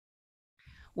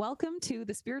Welcome to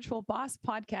the Spiritual Boss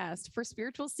Podcast for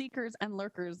spiritual seekers and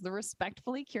lurkers, the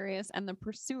respectfully curious and the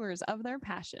pursuers of their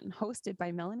passion, hosted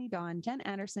by Melanie Dawn, Jen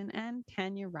Anderson, and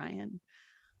Tanya Ryan.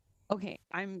 Okay,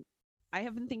 I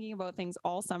have been thinking about things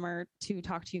all summer to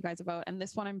talk to you guys about, and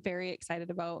this one I'm very excited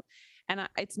about. And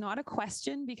it's not a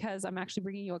question because I'm actually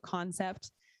bringing you a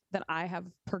concept that I have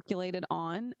percolated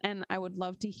on, and I would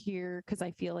love to hear because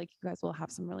I feel like you guys will have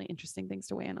some really interesting things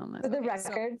to weigh in on this. For the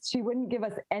record, she wouldn't give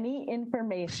us any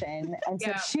information and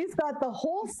said she's got the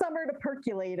whole summer to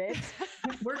percolate it.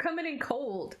 We're coming in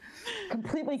cold.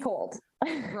 Completely cold.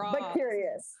 Raw, but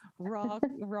curious.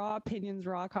 Raw opinions,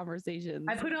 raw conversations.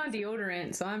 I put on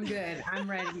deodorant, so I'm good.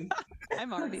 I'm ready.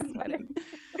 I'm already sweating.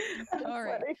 All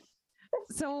right. Sweating.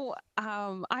 So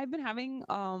I've been having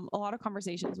a lot of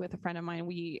conversations with a friend of mine.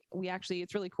 We actually,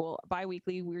 it's really cool.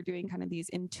 Bi-weekly, we're doing kind of these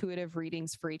intuitive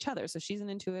readings for each other. So she's an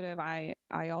intuitive. I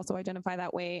also identify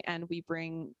that way. And we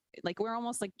bring, like, we're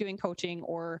almost like doing coaching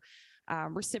or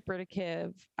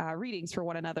reciprocative readings for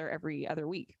one another every other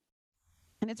week.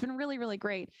 And it's been really, really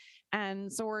great.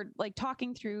 And so we're like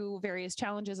talking through various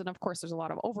challenges. And of course, there's a lot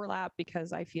of overlap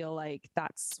because I feel like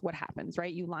that's what happens,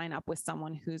 right? You line up with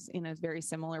someone who's in a very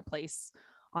similar place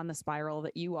on the spiral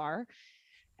that you are.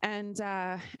 And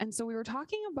so we were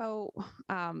talking about,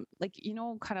 like, you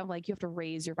know, kind of like you have to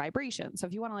raise your vibration. So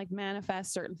if you want to like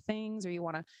manifest certain things or you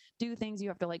want to do things, you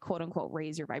have to like, quote unquote,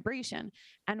 raise your vibration.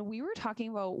 And we were talking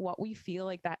about what we feel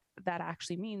like that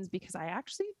actually means, because I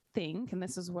actually think, and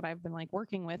this is what I've been like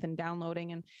working with and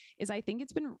downloading, and is I think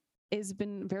it's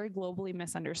been very globally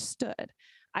misunderstood.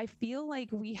 I feel like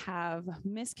we have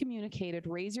miscommunicated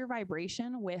raise your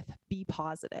vibration with be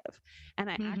positive. And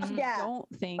I actually don't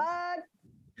think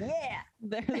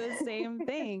they're the same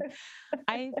thing.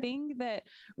 I think that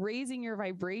raising your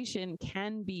vibration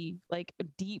can be like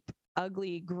deep,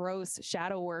 ugly, gross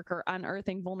shadow work or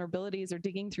unearthing vulnerabilities or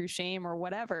digging through shame or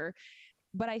whatever.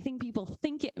 But I think people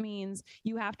think it means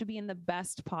you have to be in the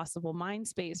best possible mind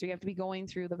space or you have to be going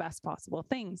through the best possible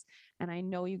things. And I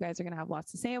know you guys are going to have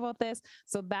lots to say about this.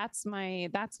 So that's my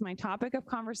topic of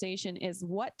conversation is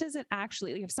what does it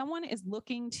actually, if someone is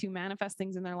looking to manifest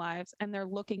things in their lives and they're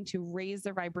looking to raise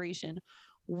their vibration,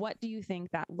 what do you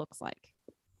think that looks like?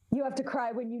 You have to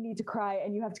cry when you need to cry,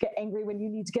 and you have to get angry when you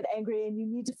need to get angry, and you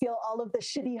need to feel all of the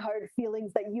shitty, hard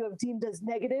feelings that you have deemed as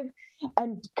negative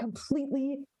and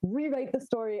completely rewrite the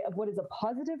story of what is a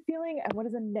positive feeling and what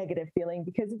is a negative feeling,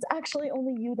 because it's actually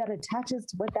only you that attaches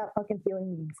to what that fucking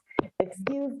feeling means.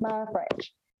 Excuse my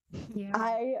French. Yeah.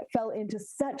 I fell into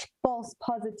such false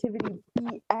positivity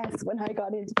BS when I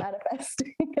got into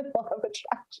manifesting and law of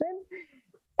attraction,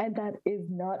 and that is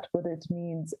not what it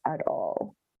means at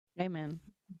all. Amen.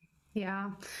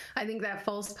 Yeah, I think that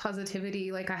false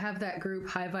positivity, like I have that group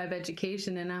High Vibe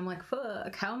Education and I'm like,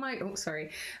 fuck, how am I? Oh, sorry.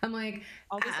 I'm like,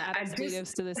 I'll just add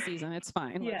expletives to this season. It's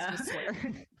fine. Yeah. Let's just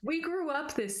swear. We grew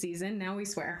up this season. Now we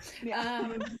swear. Yeah.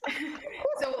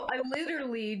 So I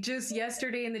literally just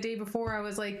yesterday and the day before, I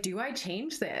was like, do I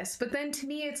change this? But then to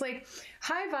me, it's like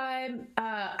high vibe.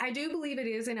 I do believe it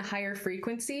is in a higher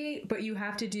frequency, but you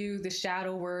have to do the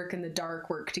shadow work and the dark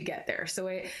work to get there. So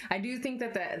I do think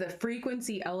that the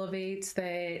frequency elevates,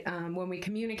 that when we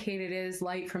communicate, it is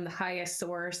light from the highest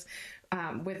source.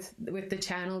 With the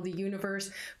channel, the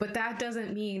universe, but that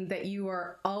doesn't mean that you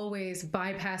are always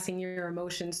bypassing your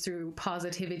emotions through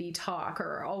positivity talk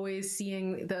or always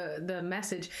seeing the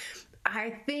message. I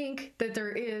think that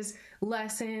there is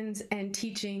lessons and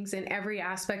teachings in every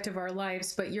aspect of our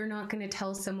lives, but you're not going to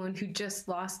tell someone who just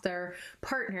lost their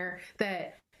partner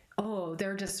that, oh,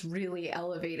 they're just really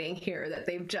elevating here, that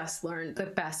they've just learned the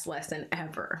best lesson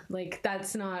ever. Like,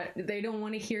 that's not, they don't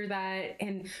want to hear that.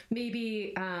 And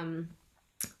maybe,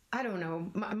 I don't know,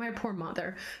 my poor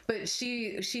mother, but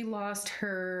she lost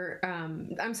her,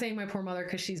 I'm saying my poor mother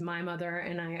because she's my mother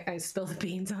and I spill the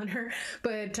beans on her,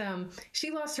 but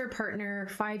she lost her partner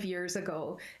 5 years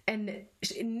ago, and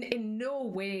in no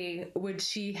way would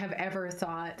she have ever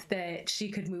thought that she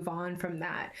could move on from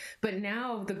that. But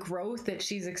now the growth that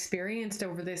she's experienced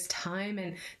over this time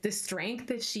and the strength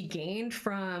that she gained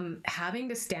from having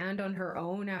to stand on her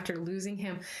own after losing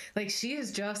him, like, she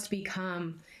has just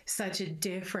become such a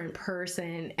different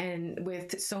person and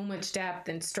with so much depth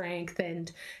and strength.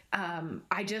 And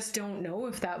I just don't know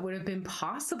if that would have been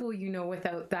possible,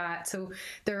 without that. So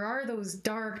there are those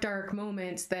dark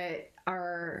moments that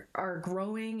are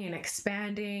growing and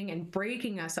expanding and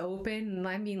breaking us open. And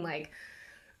I mean, like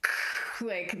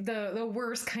the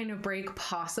worst kind of break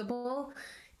possible.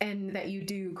 And that you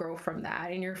do grow from that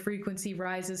and your frequency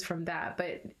rises from that.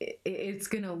 But it's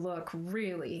going to look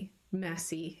really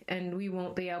messy and we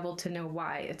won't be able to know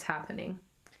why it's happening.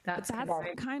 That's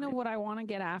kind of what I want to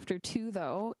get after too,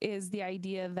 though, is the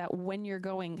idea that when you're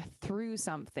going through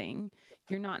something,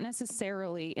 you're not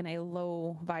necessarily in a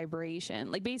low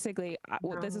vibration. Like basically,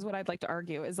 this is what I'd like to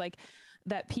argue is like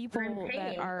that people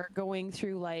that are going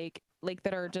through like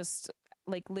that are just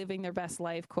like living their best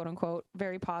life, quote unquote,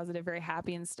 very positive, very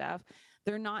happy and stuff.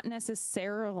 They're not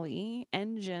necessarily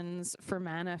engines for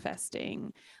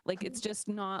manifesting. Like it's just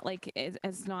not like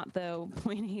it's not the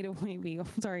point A to point B.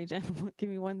 Sorry, Jen, give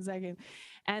me 1 second.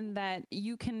 And that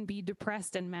you can be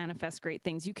depressed and manifest great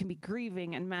things. You can be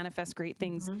grieving and manifest great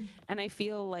things. And I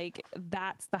feel like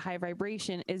that's the high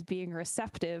vibration, is being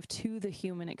receptive to the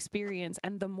human experience.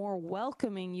 And the more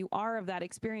welcoming you are of that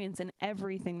experience and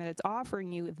everything that it's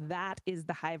offering you, that is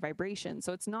the high vibration.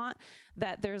 So it's not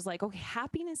that there's like, okay,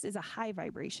 happiness is a high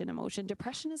vibration emotion,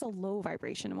 depression is a low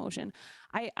vibration emotion.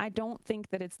 I don't think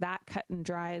that it's that cut and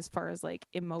dry as far as like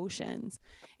emotions.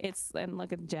 It's, and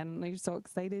look at Jen, you're so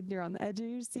excited, you're on the edge of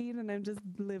your seat and I'm just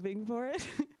living for it.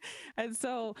 And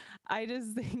so I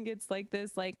just think it's like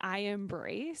this, like I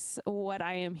embrace what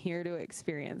I am here to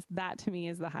experience. That to me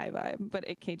is the high vibe. But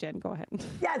okay, Jen, go ahead.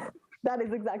 Yes, that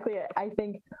is exactly it. I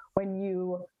think when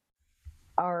you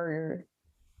are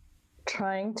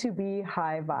trying to be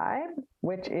high vibe,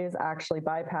 which is actually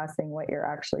bypassing what you're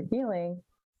actually feeling,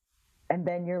 and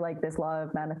then you're like, this law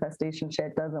of manifestation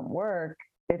shit doesn't work,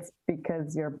 it's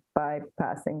because you're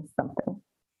bypassing something.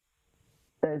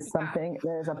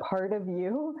 There's a part of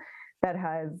you that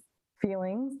has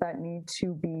feelings that need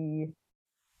to be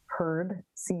heard,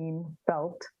 seen,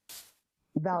 felt,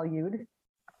 valued.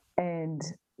 And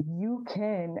you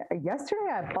can, yesterday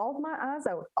I bawled my eyes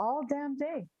out all damn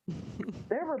day.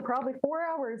 There were probably 4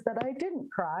 hours that I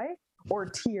didn't cry or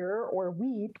tear or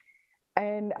weep.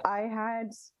 And I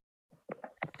had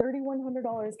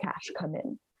 $3,100 cash come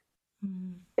in.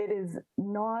 It is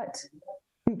not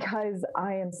because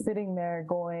I am sitting there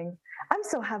going, I'm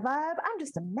so high vibe, I'm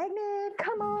just a magnet,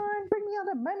 come on, bring me all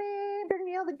the money, bring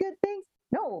me all the good things.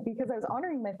 No, because I was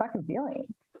honoring my fucking feeling.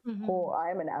 Oh,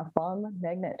 I'm an F-bomb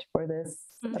magnet for this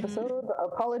episode.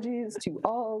 Apologies to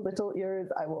all little ears.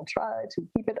 I will try to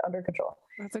keep it under control.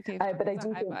 That's okay. But I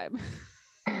do think, vibe.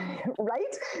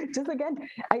 Right? Just again,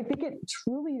 I think it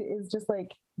truly is just like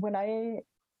when I,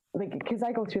 like, because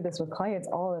I go through this with clients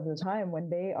all of the time when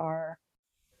they are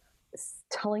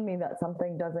telling me that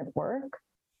something doesn't work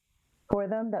for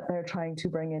them that they're trying to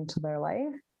bring into their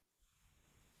life.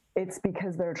 It's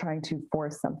because they're trying to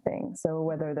force something. So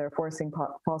whether they're forcing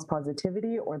false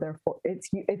positivity or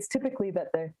it's typically that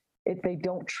they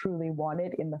don't truly want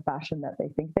it in the fashion that they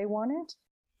think they want it.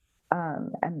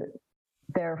 And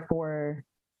therefore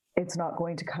it's not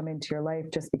going to come into your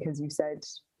life just because you said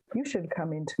you should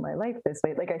come into my life this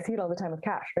way. Like I see it all the time with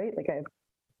cash, right? Like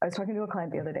I was talking to a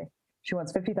client the other day. She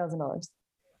wants $50,000.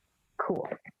 Cool.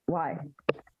 Why?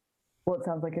 Well, it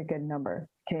sounds like a good number.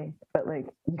 Okay. But like,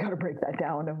 you got to break that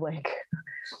down of like,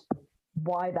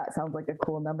 why that sounds like a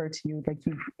cool number to you. Like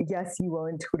yes, you will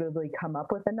intuitively come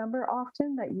up with a number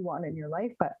often that you want in your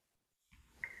life, but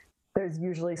there's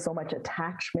usually so much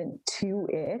attachment to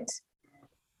it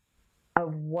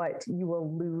of what you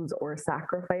will lose or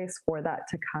sacrifice for that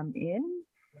to come in,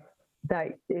 that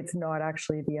it's not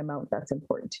actually the amount that's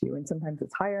important to you. And sometimes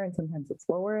it's higher and sometimes it's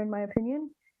lower, in my opinion,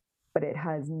 but it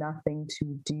has nothing to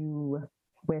do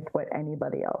with what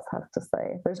anybody else has to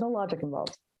say. There's no logic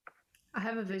involved. I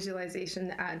have a visualization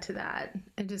to add to that.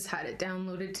 I just had it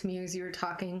downloaded to me as you were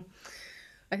talking.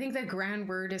 I think the grand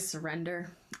word is surrender.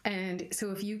 And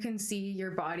so if you can see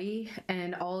your body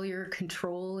and all your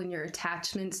control and your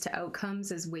attachments to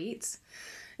outcomes as weights,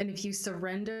 and if you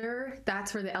surrender,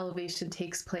 that's where the elevation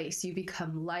takes place. You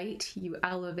become light, you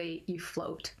elevate, you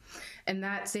float. And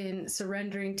that's in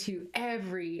surrendering to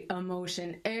every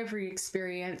emotion, every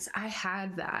experience. I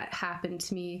had that happen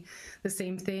to me. The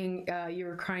same thing, you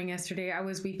were crying yesterday. I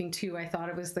was weeping too. I thought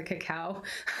it was the cacao.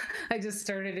 I just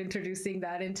started introducing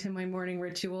that into my morning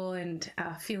ritual and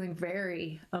feeling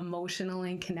very emotional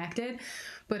and connected.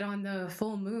 But on the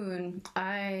full moon,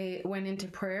 I went into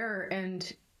prayer,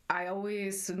 and I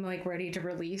always am like ready to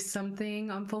release something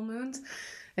on full moons.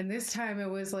 And this time it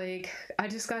was like, I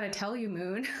just got to tell you,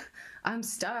 moon, I'm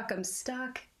stuck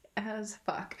as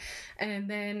fuck. And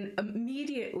then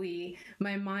immediately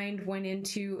my mind went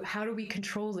into, how do we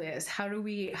control this? How do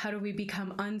we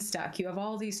become unstuck? You have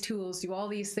all these tools, do all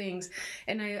these things.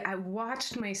 And I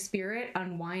watched my spirit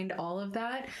unwind all of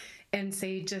that and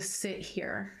say, just sit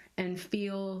here and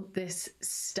feel this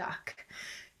stuck.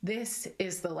 This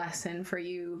is the lesson for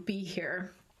you. Be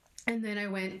here. And then I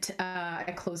went,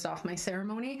 I closed off my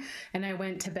ceremony and I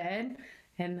went to bed,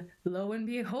 And lo and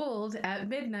behold, at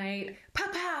midnight, pow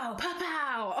pow, pow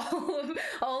pow,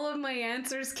 all of my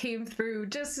answers came through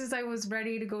just as I was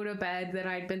ready to go to bed that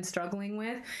I'd been struggling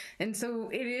with. And so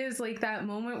it is like that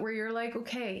moment where you're like,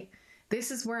 okay,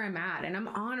 this is where I'm at, and I'm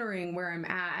honoring where I'm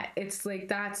at. It's like,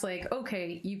 that's like,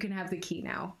 okay, you can have the key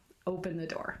now. Open the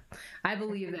door. I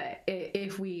believe that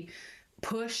if we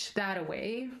push that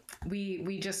away,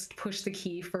 we just push the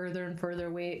key further and further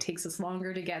away. It takes us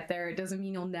longer to get there. It doesn't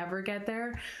mean you'll never get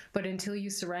there, but until you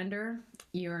surrender,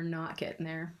 you're not getting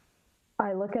there.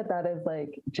 I look at that as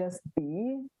like, just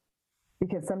be,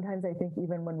 because sometimes I think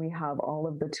even when we have all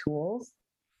of the tools,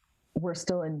 we're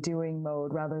still in doing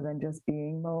mode rather than just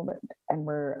being mode, and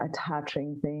we're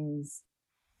attaching things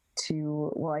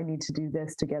to, well, I need to do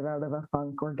this to get out of a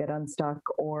funk or get unstuck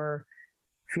or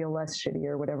feel less shitty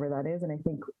or whatever that is. And I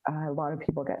think a lot of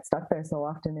people get stuck there so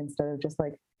often, instead of just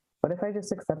like, what if I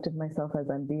just accepted myself as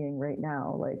I'm being right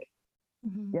now? Like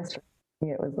yesterday,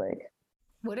 it was like,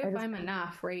 what if I'm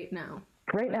enough right now?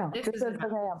 Right now, just as I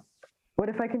am. What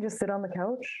if I can just sit on the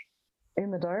couch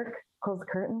in the dark, close the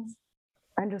curtains,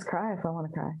 and just cry if I want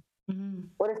to cry?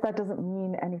 What if that doesn't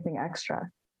mean anything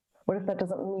extra? What if that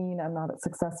doesn't mean I'm not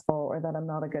successful, or that I'm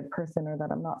not a good person, or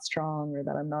that I'm not strong, or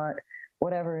that I'm not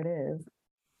whatever it is?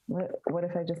 What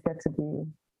if I just get to be?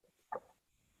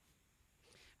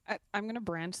 I'm going to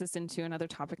branch this into another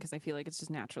topic because I feel like it's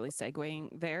just naturally segueing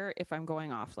there. If I'm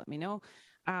going off, let me know.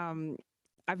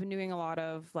 I've been doing a lot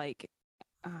of like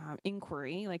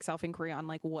inquiry, like self-inquiry on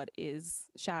like, what is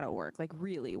shadow work? Like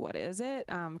really, what is it?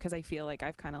 Because I feel like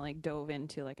I've kind of like dove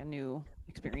into like a new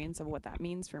experience of what that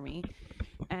means for me.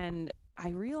 And I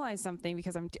realized something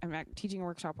because I'm teaching a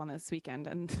workshop on this weekend,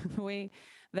 and the way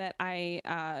that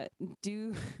I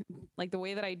do, like the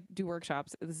way that I do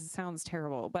workshops, this sounds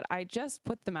terrible, but I just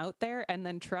put them out there and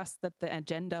then trust that the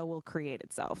agenda will create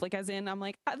itself. Like as in, I'm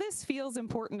like, this feels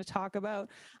important to talk about.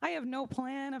 I have no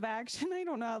plan of action. I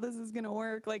don't know how this is going to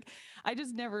work. Like I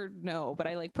just never know, but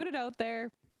I like put it out there.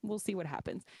 We'll see what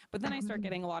happens. But then I start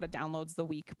getting a lot of downloads the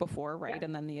week before, right? Yeah.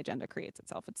 And then the agenda creates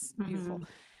itself. It's beautiful.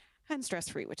 And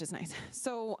stress-free, which is nice.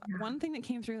 So one thing that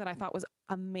came through that I thought was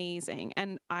amazing,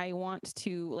 and I want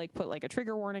to like put like a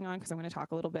trigger warning on, because I'm going to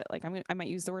talk a little bit, like I might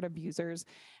use the word abusers,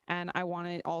 and I want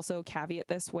to also caveat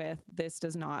this with, this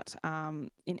does not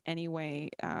in any way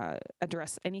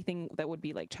address anything that would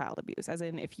be like child abuse, as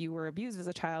in if you were abused as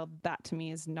a child, that to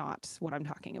me is not what I'm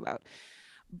talking about.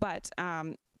 But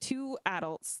two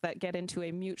adults that get into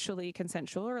a mutually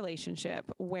consensual relationship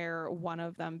where one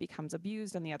of them becomes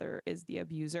abused and the other is the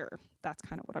abuser. That's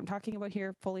kind of what I'm talking about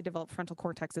here. Fully developed frontal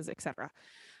cortexes, etc.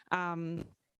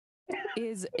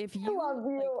 Is if you I love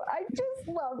you. Like, I just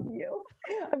love you.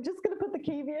 I'm just going to put the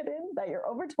caveat in that you're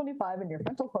over 25 and your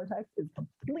frontal cortex is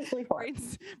completely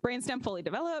formed. Brainstem fully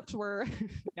developed. We're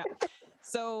yeah.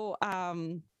 So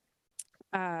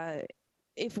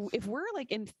if we're like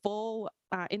in full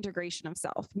integration of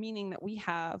self, meaning that we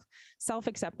have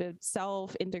self-accepted,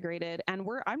 self-integrated, and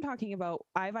I'm talking about,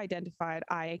 I've identified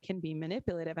I can be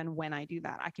manipulative, and when I do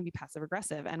that, I can be passive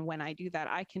aggressive, and when I do that,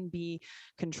 I can be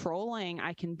controlling,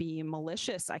 I can be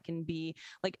malicious, I can be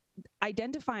like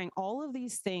identifying all of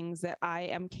these things that I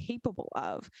am capable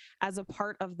of as a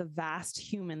part of the vast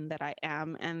human that I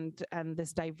am, and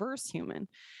this diverse human.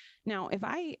 Now, if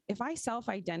I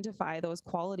self-identify those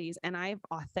qualities and I've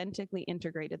authentically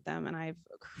integrated them and I've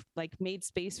like made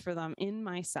space for them in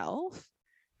myself,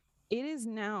 it is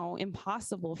now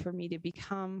impossible for me to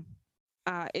become,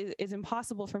 it's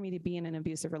impossible for me to be in an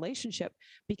abusive relationship,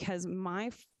 because my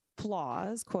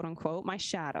flaws, quote unquote, my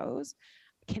shadows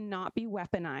cannot be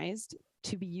weaponized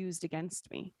to be used against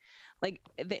me. Like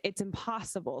it's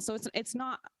impossible. So it's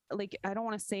not like, I don't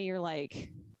want to say you're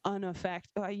like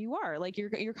unaffected. You are like,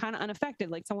 you're kind of unaffected.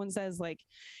 Like someone says like,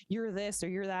 you're this or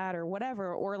you're that or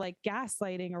whatever, or like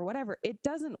gaslighting or whatever. It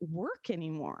doesn't work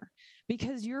anymore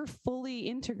because you're fully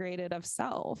integrated of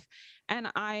self. And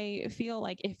I feel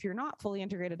like if you're not fully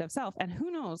integrated of self, and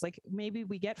who knows, like maybe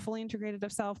we get fully integrated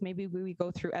of self, maybe we go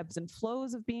through ebbs and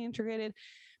flows of being integrated.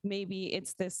 Maybe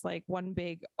it's this like one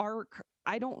big arc.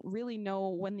 I don't really know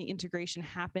when the integration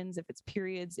happens, if it's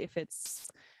periods, if it's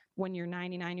when you're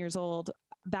 99 years old.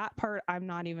 That part I'm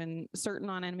not even certain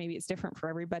on, and maybe it's different for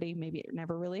everybody. Maybe it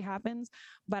never really happens.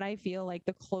 But I feel like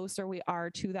the closer we are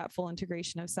to that full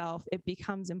integration of self, it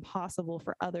becomes impossible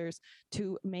for others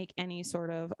to make any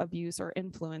sort of abuse or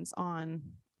influence on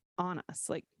us,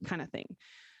 like kind of thing.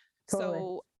 Totally.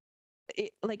 So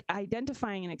like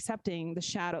identifying and accepting the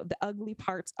shadow, the ugly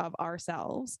parts of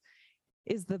ourselves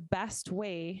is the best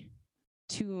way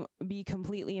to be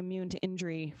completely immune to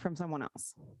injury from someone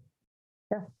else.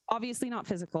 obviously not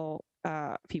physical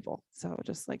people. So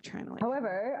just like trying to like.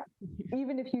 However,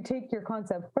 even if you take your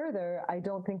concept further, I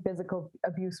don't think physical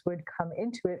abuse would come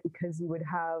into it, because you would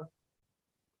have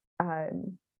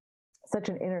such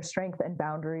an inner strength and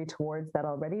boundary towards that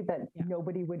already that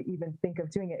nobody would even think of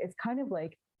doing it. It's kind of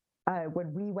like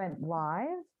when we went live,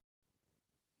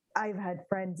 I've had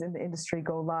friends in the industry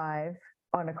go live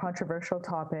on a controversial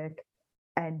topic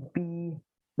and be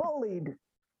bullied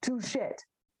to shit.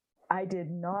 I did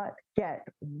not get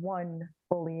one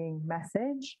bullying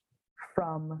message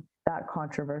from that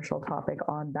controversial topic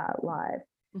on that live,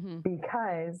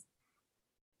 because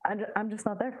I'm just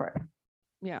not there for it.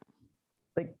 Yeah.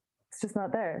 Like, it's just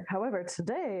not there. However,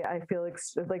 today I feel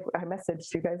like I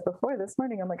messaged you guys before this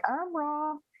morning. I'm like, I'm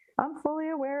raw. I'm fully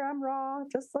aware I'm raw.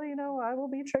 Just so you know, I will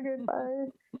be triggered by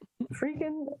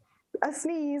freaking a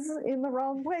sneeze in the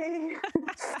wrong way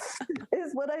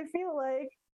is what I feel like.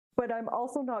 But I'm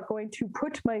also not going to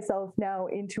put myself now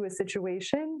into a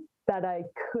situation that I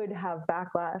could have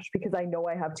backlash, because I know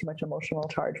I have too much emotional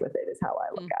charge with it, is how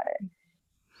I look at it.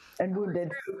 And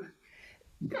wounded.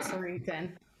 Sorry,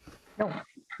 Jen. No.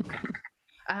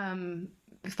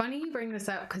 Funny you bring this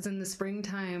up, because in the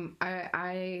springtime,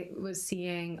 I was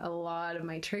seeing a lot of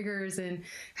my triggers and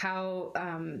how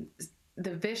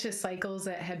the vicious cycles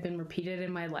that had been repeated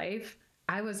in my life,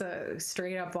 I was a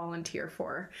straight up volunteer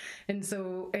for. And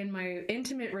so in my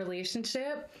intimate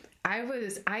relationship, I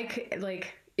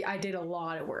did a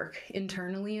lot of work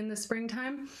internally in the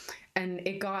springtime, and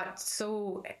it got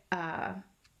so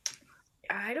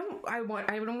I don't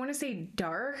want to say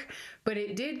dark, but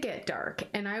it did get dark.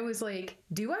 And I was like,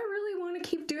 do I really want to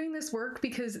keep doing this work?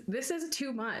 Because this is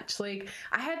too much. Like,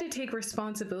 I had to take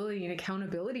responsibility and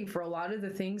accountability for a lot of the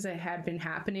things that had been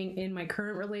happening in my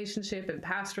current relationship and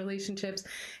past relationships,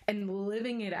 and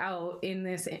living it out in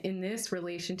this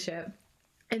relationship,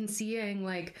 and seeing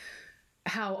like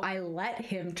how I let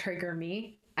him trigger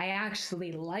me. I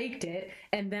actually liked it,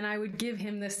 and then I would give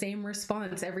him the same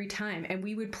response every time, and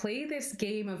we would play this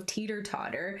game of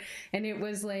teeter-totter, and it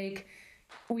was like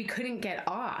we couldn't get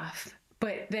off.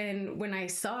 But then when I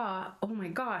saw, oh my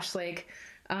gosh, like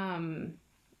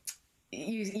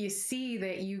you see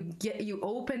that you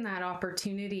open that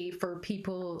opportunity for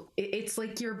people. It's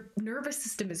like your nervous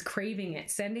system is craving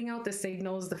it, sending out the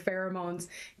signals, the pheromones,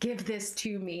 give this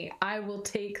to me, I will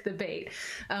take the bait.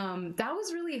 That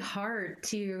was really hard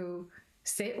to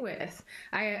sit with.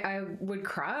 I would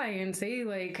cry and say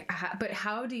like, but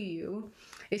how do you,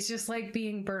 it's just like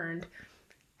being burned.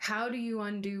 How do you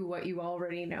undo what you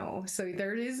already know? So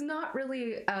there is not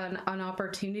really an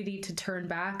opportunity to turn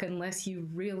back unless you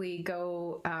really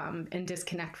go and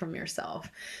disconnect from yourself.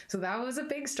 So that was a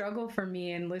big struggle for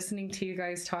me, and listening to you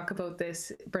guys talk about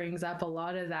this brings up a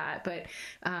lot of that. But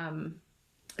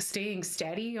staying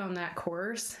steady on that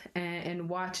course and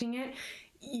watching it,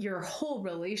 your whole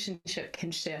relationship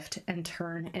can shift and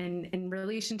turn. And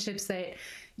relationships that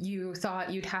you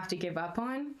thought you'd have to give up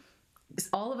on,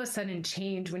 all of a sudden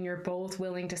change when you're both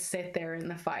willing to sit there in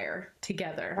the fire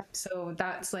together. So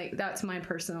that's my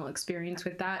personal experience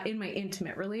with that in my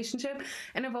intimate relationship.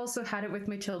 And I've also had it with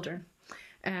my children.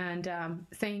 And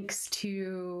thanks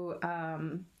to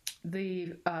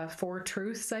the 4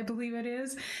 truths, I believe it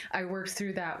is, I worked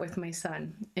through that with my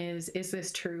son. Is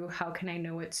this true? How can I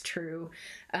know it's true?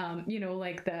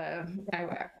 Like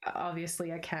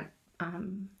obviously I can't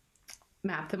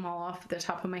map them all off the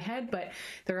top of my head, but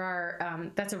there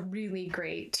are that's a really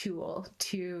great tool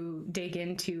to dig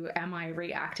into. Am I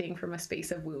reacting from a space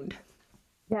of wound?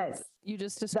 Yes. You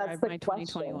just described my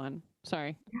 2021.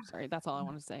 Sorry, that's all I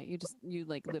want to say. You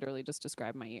like literally just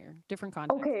described my year. Different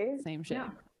context. Okay. Same shit.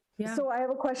 Yeah. So I have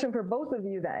a question for both of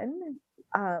you then.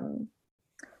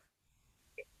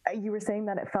 You were saying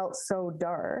that it felt so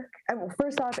dark.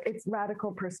 First off, it's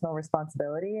radical personal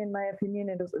responsibility, in my opinion.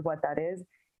 It is what that is.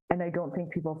 And I don't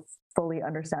think people fully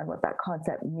understand what that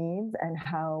concept means and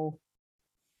how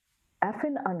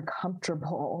effing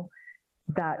uncomfortable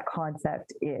that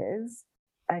concept is,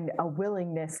 and a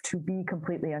willingness to be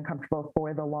completely uncomfortable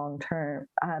for the long term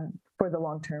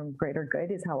greater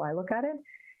good is how I look at it.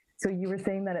 So you were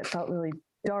saying that it felt really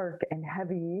dark and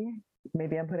heavy.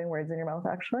 Maybe I'm putting words in your mouth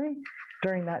actually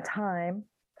during that time.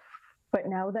 But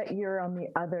now that you're on the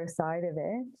other side of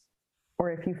it, or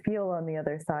if you feel on the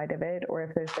other side of it, or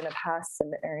if there's been a past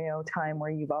scenario time where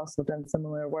you've also done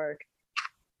similar work,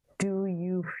 do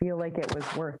you feel like it was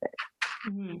worth it?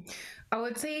 Mm-hmm. I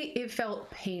would say it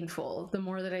felt painful. The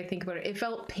more that I think about it, it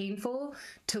felt painful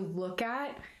to look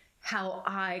at how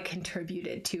I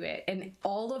contributed to it. And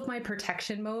all of my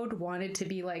protection mode wanted to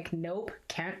be like, nope,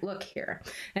 can't look here.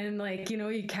 And like, you know,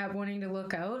 you kept wanting to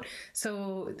look out.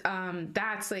 So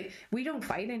that's like, we don't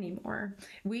fight anymore.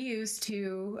 We used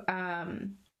to,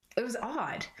 it was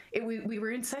odd. We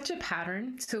were in such a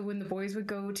pattern. So when the boys would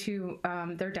go to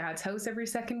their dad's house every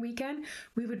second weekend,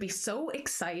 we would be so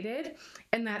excited.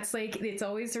 And that's like, it's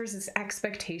always, there's this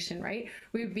expectation, right?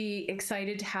 We would be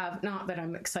excited to have, not that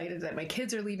I'm excited that my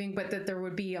kids are leaving, but that there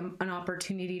would be an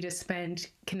opportunity to spend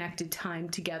connected time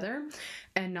together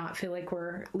and not feel like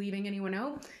we're leaving anyone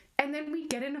out. And then we'd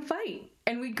get in a fight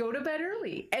and we'd go to bed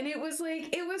early. And it was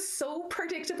like, it was so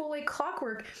predictable, like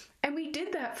clockwork. And we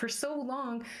did that for so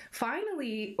long.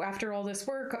 Finally, after all this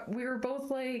work, we were both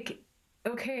like,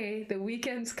 okay, the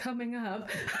weekend's coming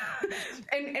up.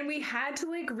 and we had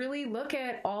to like really look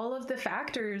at all of the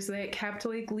factors that kept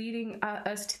like leading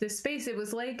us to this space. It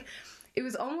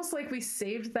was almost like we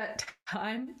saved that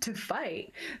time to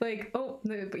fight. Like, oh,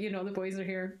 the boys are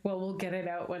here. Well, we'll get it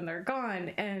out when they're gone.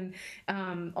 And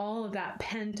all of that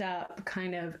pent up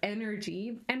kind of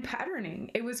energy and patterning.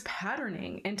 It was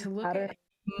patterning. And to look at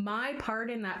my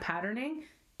part in that patterning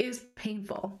is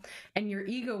painful. And your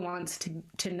ego wants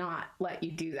to not let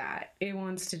you do that. It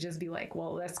wants to just be like,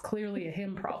 well, that's clearly a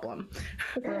him problem.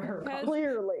 Or a her problem.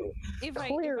 Clearly. If I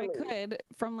could,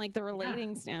 from like the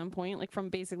relating standpoint, like from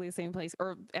basically the same place,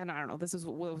 and I don't know, this is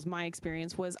what was my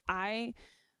experience, was I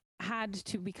had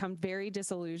to become very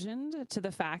disillusioned to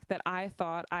the fact that I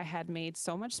thought I had made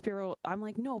so much spiritual. I'm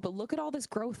like, no, but look at all this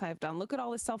growth I've done. Look at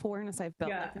all this self-awareness I've built.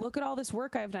 Yeah. Like, look at all this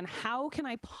work I've done. How can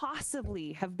I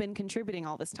possibly have been contributing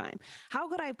all this time? How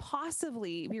could I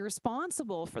possibly be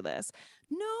responsible for this?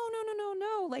 No.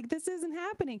 Like, this isn't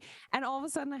happening. And all of a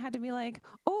sudden I had to be like,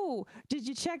 oh, did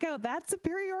you check out that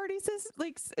superiority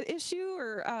issue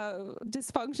or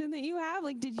dysfunction that you have?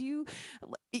 Like, did you,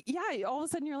 yeah, all of a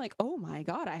sudden you're like, oh my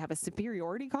God, I have a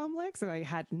superiority complex and I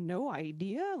had no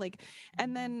idea. Like,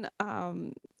 and then,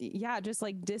 just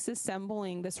like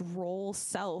disassembling this role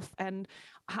self, and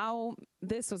how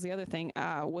this was the other thing,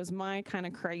 was my kind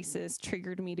of crisis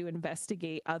triggered me to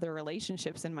investigate other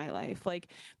relationships in my life. Like,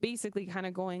 basically kind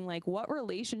of going like, what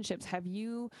relationships have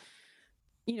you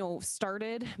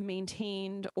started,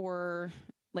 maintained, or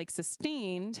like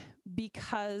sustained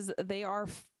because they are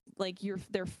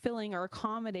they're filling or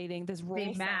accommodating this role.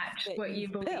 They match what you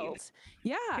believe. Built.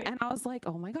 Yeah. Okay. And I was like,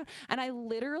 oh my God. And I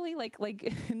literally like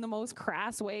in the most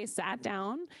crass way sat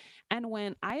down and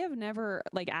went, I have never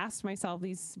asked myself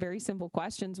these very simple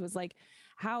questions, was like,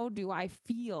 how do I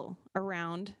feel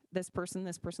around this person,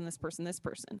 this person, this person, this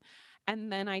person?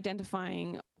 And then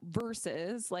identifying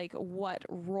versus like, what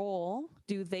role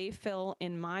do they fill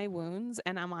in my wounds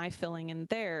and am I filling in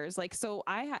theirs? Like, so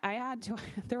I had to,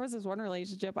 there was this one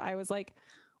relationship, I was like,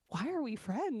 why are we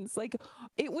friends? Like,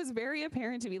 it was very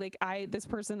apparent to me, like this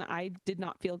person I did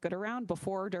not feel good around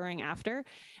before, during, after.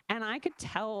 And I could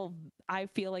tell, I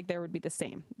feel like there would be the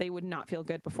same. They would not feel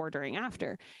good before, during,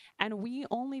 after. And we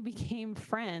only became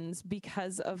friends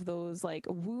because of those like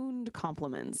wound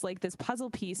compliments, like this puzzle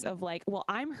piece of like, well,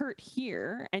 I'm hurt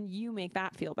here and you make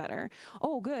that feel better.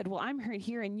 Oh, good. Well, I'm hurt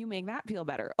here and you make that feel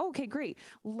better. Okay, great.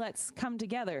 Let's come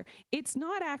together. It's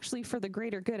not actually for the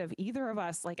greater good of either of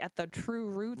us, like at the true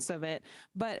roots of it,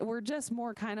 but we're just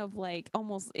more kind of like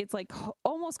it's like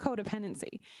almost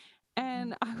codependency.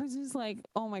 And I was just like,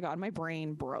 oh my God, my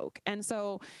brain broke. And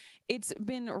so it's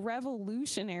been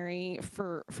revolutionary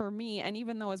for me. And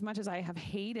even though as much as I have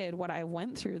hated what I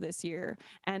went through this year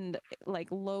and like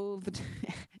loathed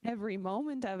every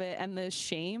moment of it, and the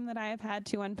shame that I have had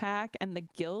to unpack and the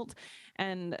guilt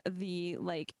and the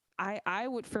like, I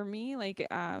would, for me, like,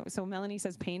 so Melanie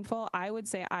says painful. I would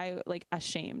say I like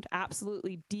ashamed,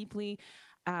 absolutely deeply,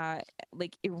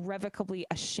 like irrevocably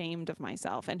ashamed of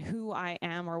myself and who I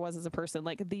am or was as a person.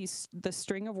 Like the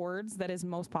string of words that is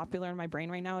most popular in my brain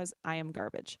right now is I am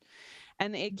garbage.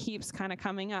 And it keeps kind of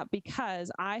coming up because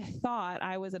I thought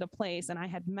I was at a place and I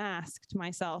had masked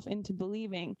myself into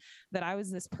believing that I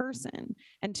was this person.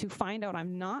 And to find out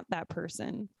I'm not that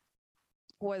person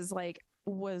was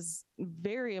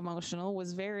very emotional,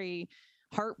 was very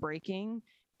heartbreaking,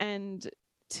 and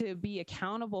to be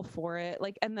accountable for it,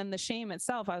 like, and then the shame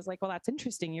itself, I was like, well, that's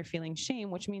interesting, you're feeling shame,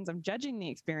 which means I'm judging the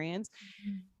experience.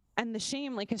 And the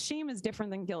shame, like, because shame is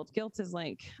different than guilt. Guilt is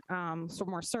like so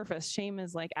more surface. Shame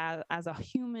is like, as a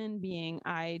human being,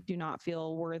 I do not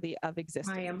feel worthy of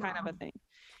existing, kind of a thing.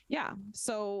 Yeah.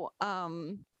 So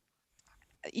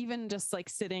even just like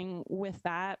sitting with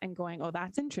that and going, oh,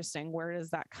 that's interesting. Where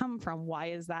does that come from? Why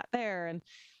is that there? And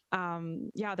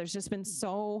yeah, there's just been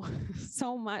so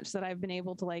much that I've been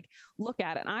able to like look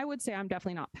at it. And I would say I'm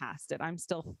definitely not past it. I'm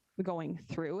still going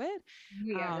through it.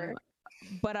 Yeah.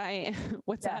 But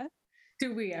what's that?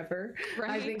 Do we ever?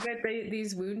 Right? I think that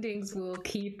these woundings will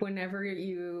keep whenever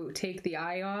you take the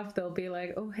eye off. They'll be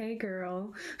like, oh, hey,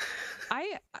 girl.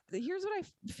 Here's what I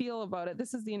feel about it.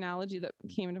 This is the analogy that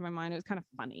came into my mind. It was kind of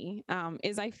funny.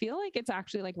 Is I feel like it's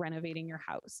actually like renovating your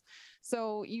house.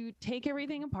 So you take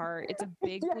everything apart. It's a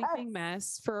big bleeping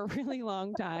mess for a really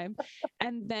long time.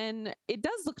 And then it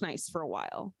does look nice for a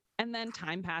while. And then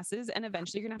time passes and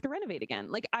eventually you're gonna have to renovate again.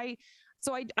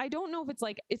 So I don't know if it's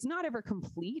like, it's not ever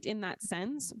complete in that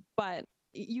sense, but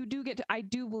you do get to, I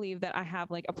do believe that I have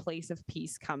like a place of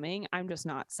peace coming. I'm just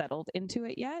not settled into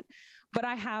it yet, but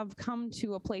I have come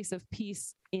to a place of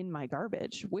peace in my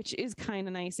garbage, which is kind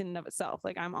of nice in and of itself.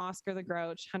 Like I'm Oscar the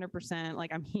Grouch, 100%.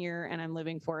 Like I'm here and I'm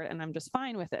living for it and I'm just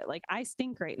fine with it. Like I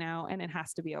stink right now and it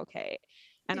has to be okay.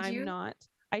 And I'm not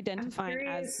identifying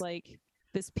as like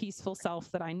this peaceful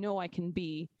self that I know I can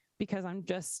be, because I'm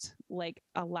just like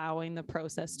allowing the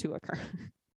process to occur.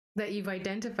 That you've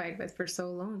identified with for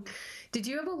so long. Did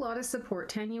you have a lot of support,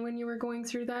 Tanya, when you were going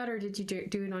through that, or did you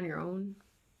do it on your own?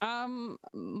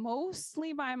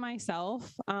 Mostly by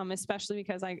myself, especially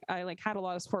because I like had a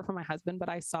lot of support from my husband, but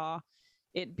I saw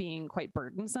it being quite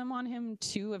burdensome on him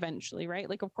too eventually, right?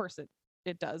 Like, of course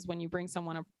it does. When you bring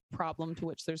someone a problem to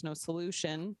which there's no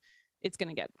solution, it's going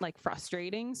to get like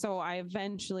frustrating. So I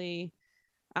eventually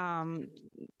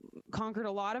conquered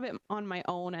a lot of it on my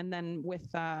own. And then with,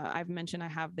 I've mentioned I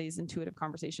have these intuitive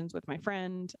conversations with my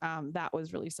friend. That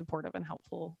was really supportive and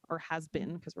helpful, or has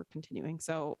been, because we're continuing.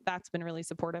 So that's been really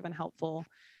supportive and helpful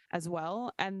as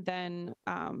well. And then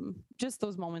just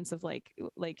those moments of like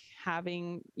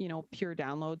having, pure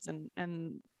downloads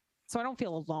and so I don't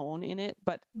feel alone in it,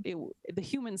 but the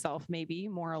human self may be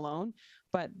more alone,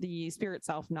 but the spirit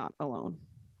self not alone.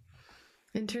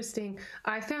 Interesting.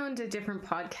 I found a different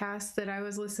podcast that I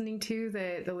was listening to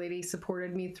that the lady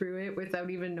supported me through it without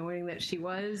even knowing that she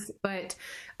was. But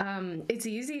it's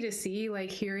easy to see,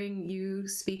 like hearing you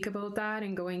speak about that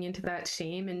and going into that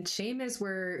shame. And shame is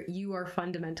where you are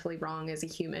fundamentally wrong as a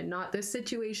human. Not this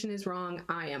situation is wrong,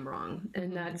 I am wrong.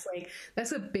 And that's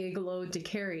a big load to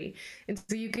carry. And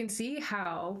so you can see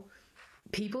how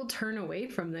people turn away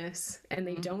from this and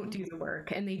they don't do the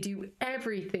work, and they do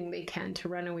everything they can to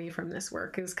run away from this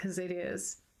work, is because it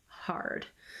is hard.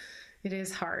 It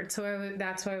is hard. So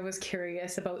that's why I was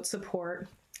curious about support.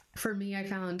 For me, I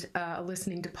found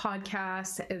listening to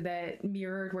podcasts that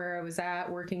mirrored where I was at,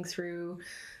 working through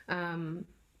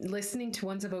listening to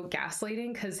ones about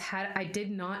gaslighting, because I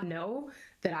did not know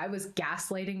that I was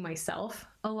gaslighting myself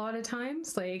a lot of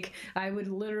times. Like I would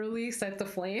literally set the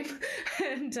flame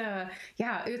and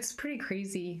it's pretty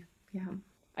crazy. Yeah.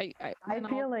 I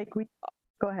feel like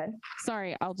go ahead.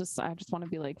 Sorry. I just want to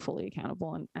be like fully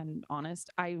accountable and honest.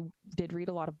 I did read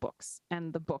a lot of books,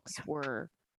 and the books were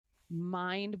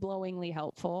mind-blowingly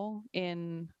helpful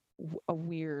in a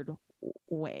weird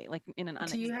way, like in an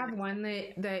unexpected. Do you have one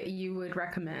that you would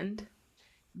recommend?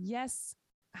 Yes.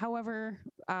 However,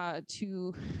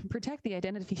 to protect the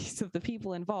identities of the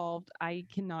people involved, I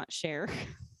cannot share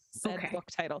said book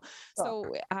title.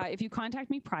 So if you contact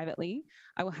me privately,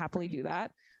 I will happily do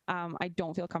that. I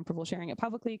don't feel comfortable sharing it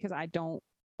publicly because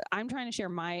I'm trying to share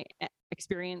my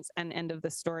experience and end of the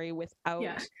story without.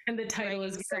 Yeah, and the title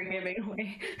is very giving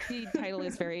away. The title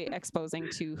is very exposing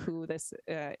to who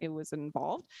it was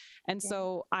involved. And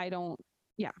so I don't.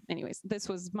 Yeah. Anyways, this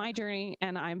was my journey,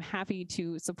 and I'm happy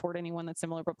to support anyone that's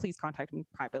similar, but please contact me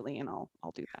privately and I'll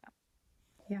do that.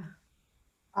 Yeah.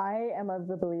 I am of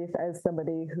the belief, as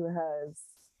somebody who has,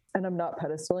 and I'm not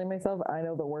pedestaling myself, I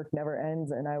know the work never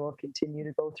ends, and I will continue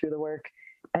to go through the work,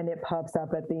 and it pops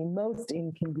up at the most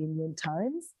inconvenient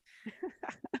times.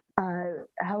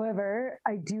 However,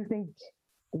 I do think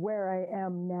where I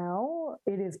am now,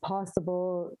 it is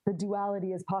possible, the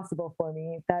duality is possible for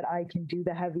me, that I can do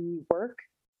the heavy work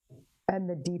and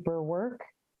the deeper work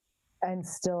and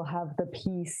still have the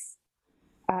peace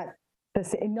at the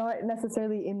same, not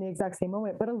necessarily in the exact same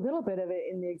moment, but a little bit of it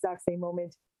in the exact same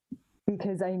moment,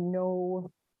 because I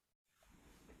know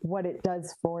what it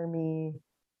does for me.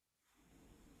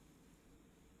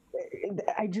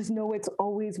 I just know it's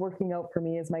always working out for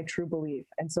me, is my true belief.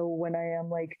 And so when I am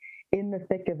like in the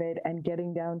thick of it and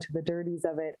getting down to the dirties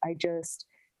of it, I just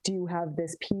do have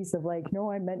this piece of like,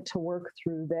 no, I'm meant to work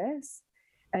through this.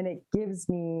 And it gives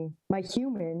me my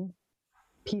human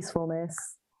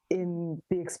peacefulness in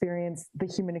the experience, the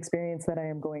human experience that I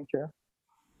am going through.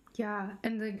 Yeah.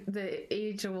 And the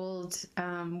age-old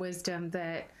wisdom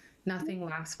that nothing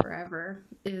lasts forever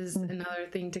is another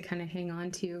thing to kind of hang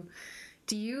on to.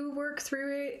 Do you work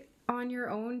through it on your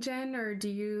own, Jen, or do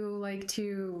you like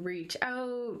to reach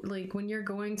out? Like when you're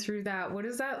going through that, what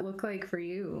does that look like for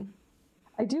you?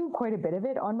 I do quite a bit of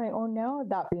it on my own now.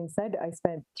 That being said, I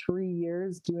spent 3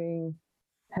 years doing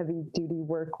heavy duty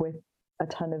work with a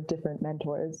ton of different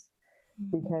mentors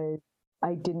because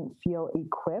I didn't feel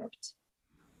equipped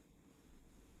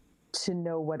to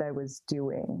know what I was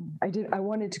doing. I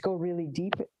wanted to go really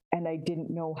deep, and I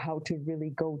didn't know how to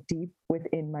really go deep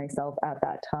within myself at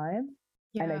that time.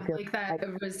 Yeah, and I feel like that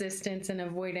resistance and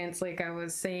avoidance, like I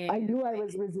was saying. I knew I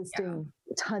was resisting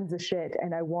tons of shit,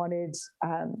 and I wanted,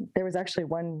 there was actually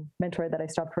one mentor that I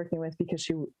stopped working with because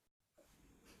she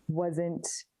wasn't,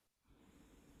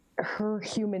 her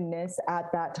humanness at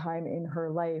that time in her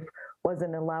life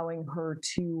wasn't allowing her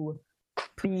to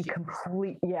be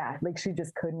complete. Yeah, like she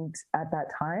just couldn't at that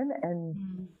time.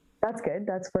 And that's good.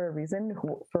 That's for a reason,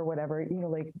 for whatever,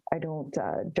 like I don't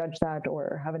judge that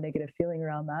or have a negative feeling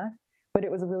around that. But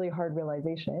it was a really hard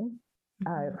realization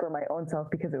for my own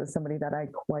self, because it was somebody that I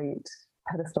quite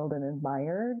pedestaled and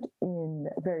admired in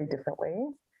very different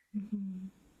ways.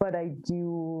 But I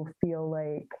do feel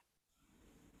like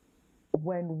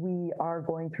when we are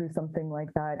going through something like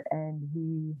that and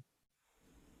we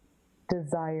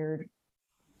desire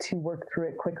to work through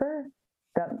it quicker,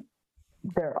 that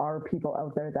there are people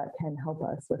out there that can help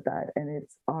us with that. And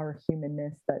it's our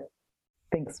humanness that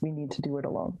thinks we need to do it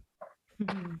alone.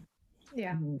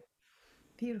 Yeah.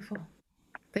 Beautiful.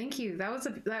 Thank you. That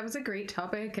was a great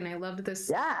topic, and I loved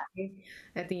this at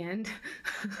the end.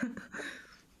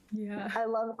 Yeah. I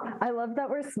love that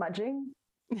we're smudging.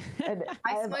 And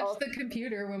I smudged the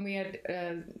computer when we had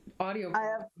audio. I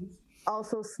have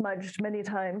also smudged many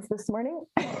times this morning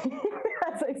as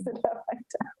I sit at my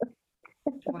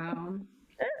desk. Wow.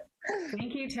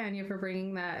 Thank you, Tanya, for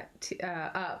bringing that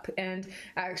up. And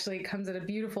actually it comes at a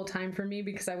beautiful time for me,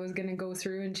 because I was going to go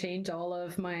through and change all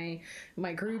of my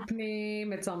group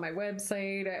name. It's on my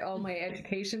website. All my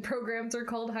education programs are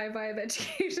called High Vibe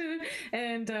Education.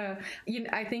 And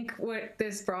I think what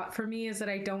this brought for me is that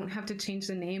I don't have to change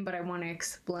the name, but I want to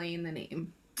explain the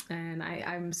name. And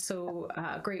I'm so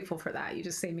grateful for that. You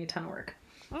just saved me a ton of work.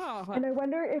 Oh, and I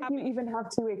wonder if you even have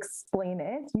to explain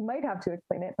it. You might have to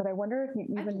explain it, but I wonder if you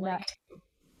even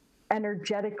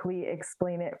energetically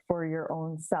explain it for your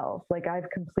own self. Like I've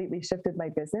completely shifted my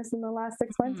business in the last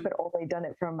 6 months, but only done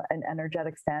it from an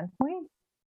energetic standpoint.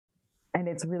 And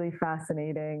it's really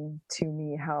fascinating to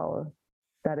me how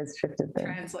that has shifted things.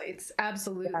 Translates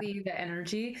absolutely the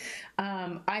energy.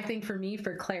 I think for me,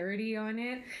 for clarity on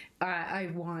it, I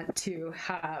want to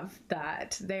have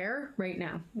that there right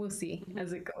now. We'll see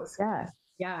as it goes.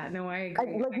 Yeah, no, I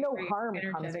agree. Like no harm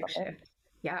comes from it.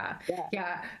 Yeah.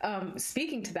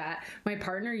 Speaking to that, my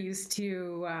partner used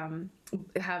to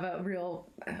have a real,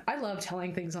 I love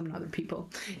telling things on other people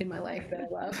in my life that I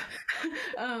love.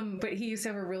 But he used to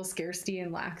have a real scarcity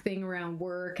and lack thing around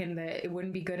work, and that it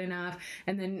wouldn't be good enough.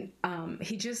 And then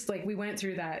he just, like, we went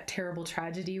through that terrible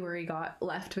tragedy where he got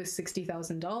left with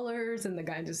 $60,000 and the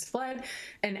guy just fled.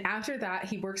 And after that,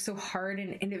 he worked so hard,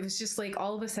 and it was just like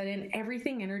all of a sudden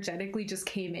everything energetically just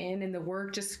came in, and the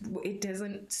work just, it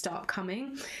doesn't stop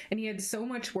coming. And he had so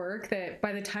much work that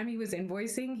by the time he was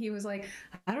invoicing, he was like,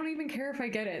 I don't even care if I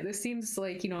get it. This seems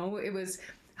like, it was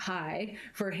high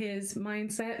for his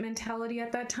mindset mentality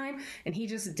at that time. And he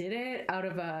just did it out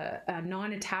of a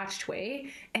non-attached way,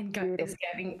 and is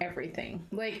getting everything.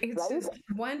 Like, it's just,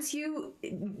 once you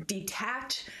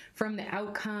detach from the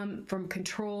outcome, from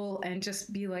control, and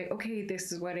just be like, okay,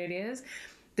 this is what it is.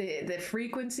 The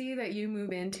frequency that you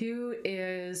move into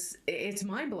it's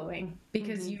mind-blowing,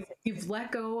 because you've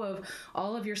let go of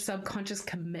all of your subconscious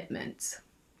commitments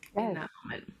in that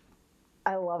moment.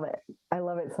 I love it. I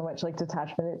love it so much. Like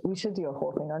detachment. We should do a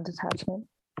whole thing on detachment.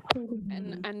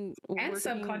 And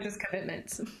subconscious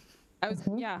commitments. I was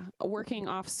working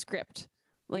off script.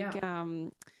 Like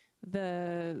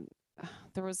there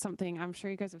was something, I'm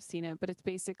sure you guys have seen it, but it's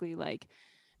basically like,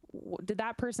 did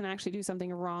that person actually do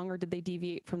something wrong, or did they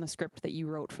deviate from the script that you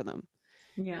wrote for them?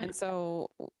 Yeah. And so,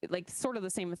 like, sort of the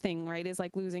same thing, right? Is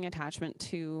like losing attachment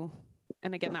to,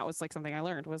 and again, that was like something I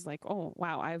learned, was like, oh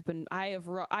wow, I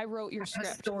wrote your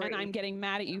script, and I'm getting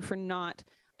mad at you for not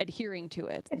adhering to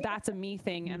it. That's a me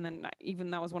thing. And then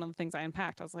even that was one of the things I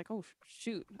unpacked. I was like, oh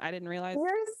shoot, I didn't realize. You're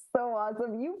so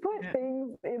awesome. You put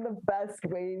things in the best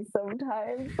ways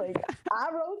sometimes. Like, I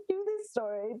wrote you this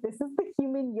story. This is the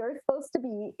human you're supposed to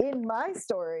be in my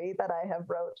story that I have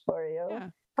wrote for you. Yeah.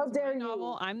 How dare you?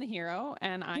 Novel, I'm the hero,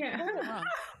 and I'm wrong.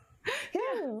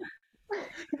 Oh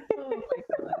my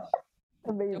gosh.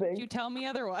 Amazing. Don't you tell me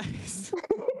otherwise.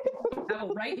 I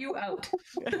will write you out.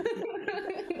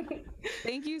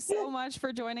 Thank you so much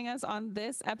for joining us on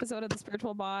this episode of The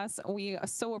Spiritual Boss. We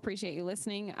so appreciate you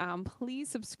listening. Please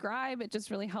subscribe. It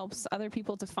just really helps other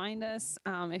people to find us.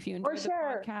 If you enjoyed the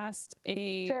podcast,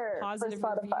 positive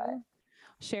review.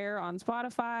 Share on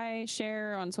Spotify,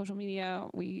 share on social media.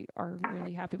 We are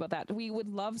really happy about that. We would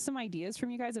love some ideas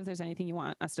from you guys. If there's anything you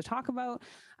want us to talk about,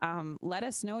 let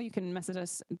us know. You can message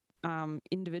us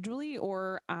individually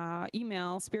or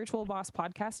email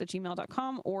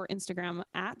spiritualbosspodcast@gmail.com or Instagram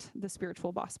 @the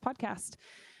Spiritual Boss Podcast.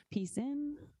 Peace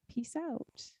in, peace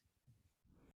out.